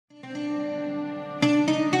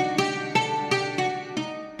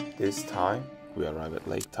This time, we arrive at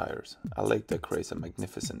Lake Tyers, a lake that creates a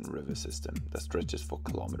magnificent river system that stretches for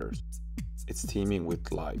kilometers. It's teeming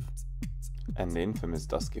with life, and the infamous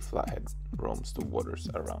dusky flathead roams the waters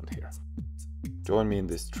around here. Join me in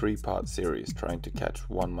this 3-part series trying to catch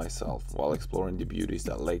one myself while exploring the beauties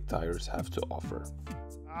that Lake Tyers have to offer.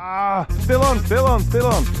 Still on.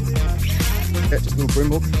 Yeah, just a little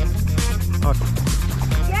brimble.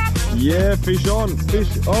 Yeah, fish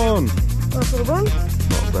on. That's what one.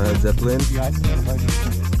 Not bad, Zeppelin.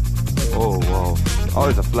 Oh, wow. Oh,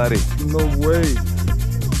 it's a flatty. No way.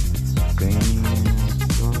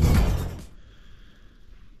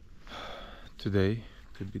 Today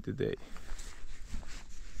could be the day.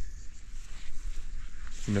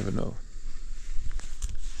 You never know.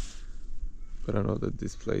 But I know that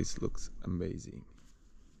this place looks amazing.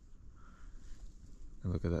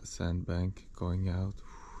 And look at that sandbank going out.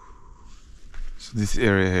 So this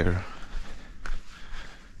area here,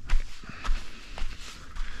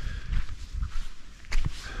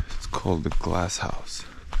 it's called the Glass House.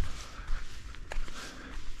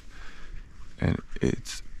 And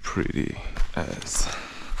it's pretty as.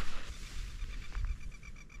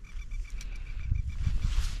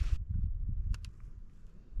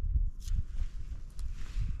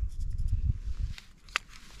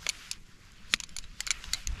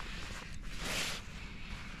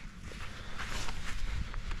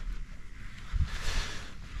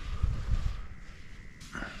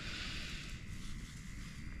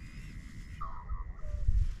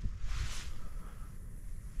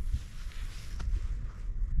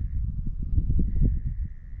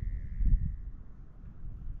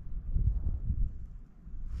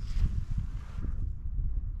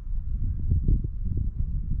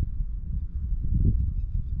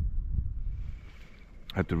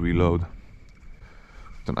 Had to reload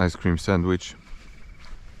with an ice cream sandwich.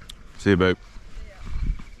 See you, babe.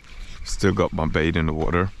 Still got my bait in the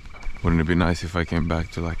water. Wouldn't it be nice if I came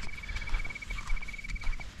back to like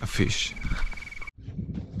a fish?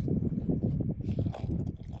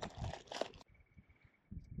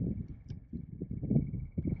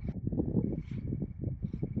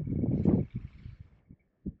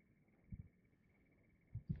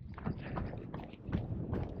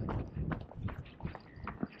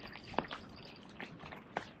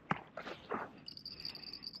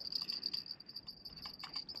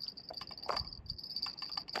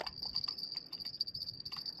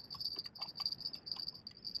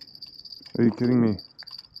 Are you kidding me?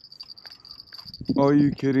 Are you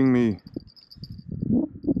kidding me?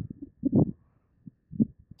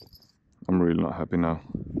 I'm really not happy now.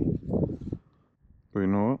 But you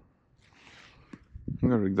know what? I'm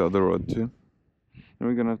gonna rig the other rod too. And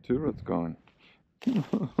we're gonna have 2 rods going.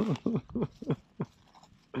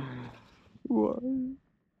 Why?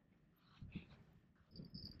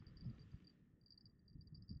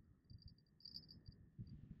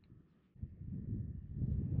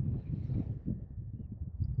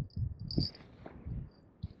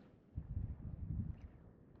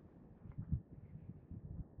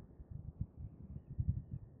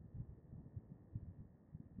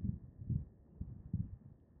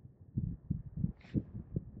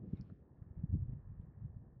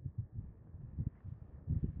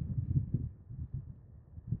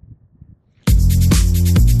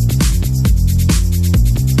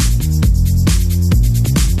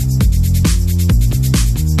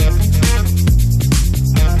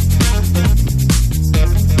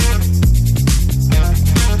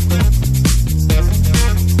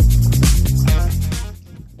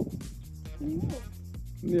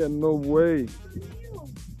 Yeah, no way.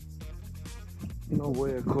 No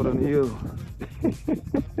way I caught an eel.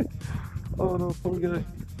 Oh no, poor guy.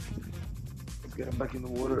 Let's get him back in the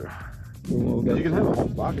water. You can have a whole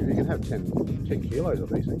bucket. You can have 10 kilos of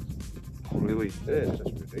these things. Oh, really? Yeah, it's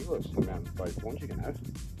just ridiculous the amount of both ones you can have.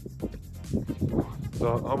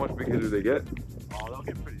 So how much bigger do they get? Oh, they'll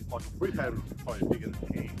get pretty. Like we've had them probably bigger than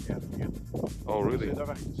cans out of here. Oh, really? They've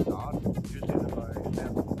only just started. Usually they're like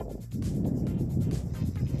now.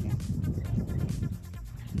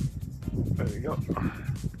 There we go.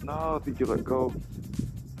 No, I think you let go.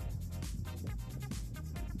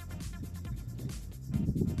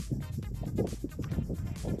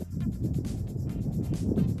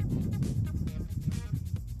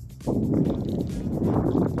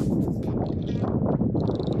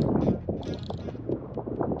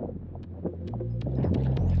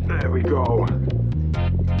 There we go.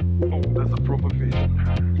 Oh, that's a proper fish.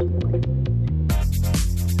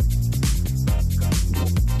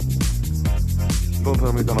 Don't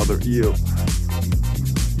tell me it's another eel.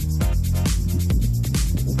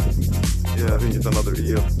 Yeah, I think it's another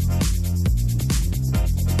eel.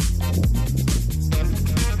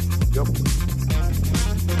 Yep.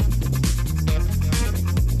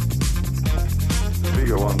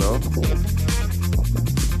 Bigger one though.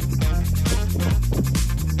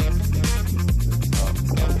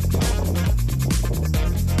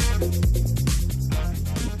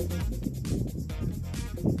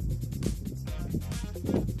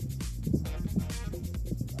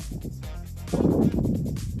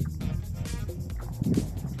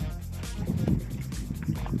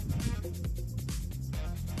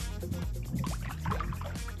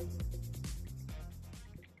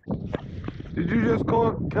 Did you just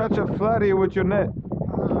catch a flatty with your net?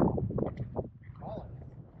 Oh,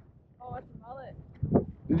 it's a mullet.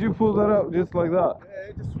 Did you pull that up just like that? Yeah,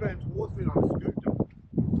 it just swam towards me and I scooped him.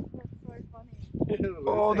 That's so funny.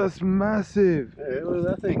 Oh, that's massive. Yeah, look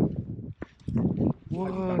at that thing. What?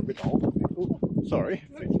 A bit old. Sorry.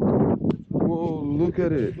 Whoa, look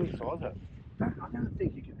at it. Good size that. I don't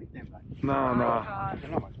think you can eat them, mate. Nah, nah. They're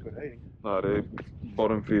not much good eating. Nah, they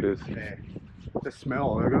bottom feeders. Yeah. The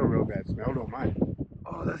smell, they've got a real bad smell to them, mate.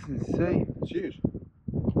 Oh, that's insane. It's huge.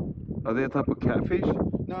 Are they a type of catfish?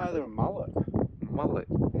 No, they're a mullet. Mullet.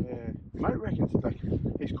 Yeah. Mate reckons that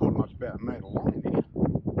he's caught them up about a metre long in here.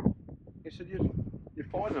 He said you're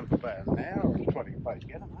finding them for about an hour and trying to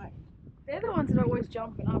get them, mate. They're the ones that are always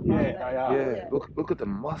jumping up, Yeah, aren't they they? are. Yeah, look at the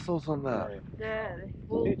muscles on that. Yeah, they're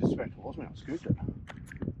full. He just swam towards me, I scooped it.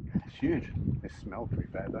 It's huge. They smell pretty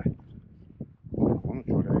bad though. I want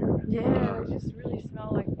to try to eat it. Yeah, they just really smell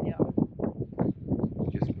like,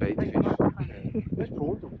 Just bait like fish. muck honey. Those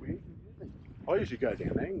prawns are weird. I usually go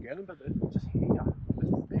down there and get them, but they're just here.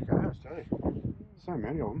 There's thick ass too. So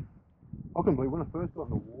many of them. I can believe when I first got in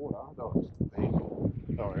the water, they were just big.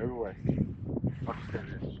 They were everywhere. I just stand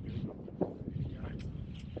there and scoop them.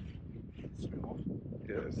 Swim off.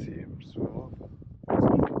 Yeah, I see him swim off.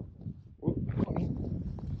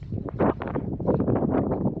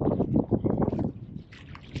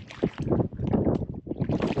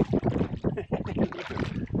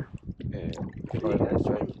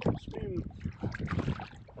 Swim.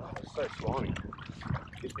 Oh, it's so slimy.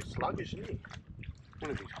 He's a bit sluggish, isn't he?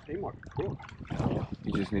 One of his team might be cooked.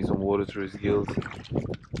 He just needs some water through his gills.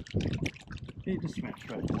 He just swam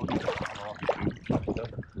straight towards me.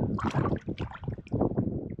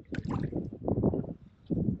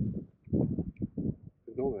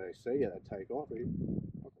 Normally they see you, they take off.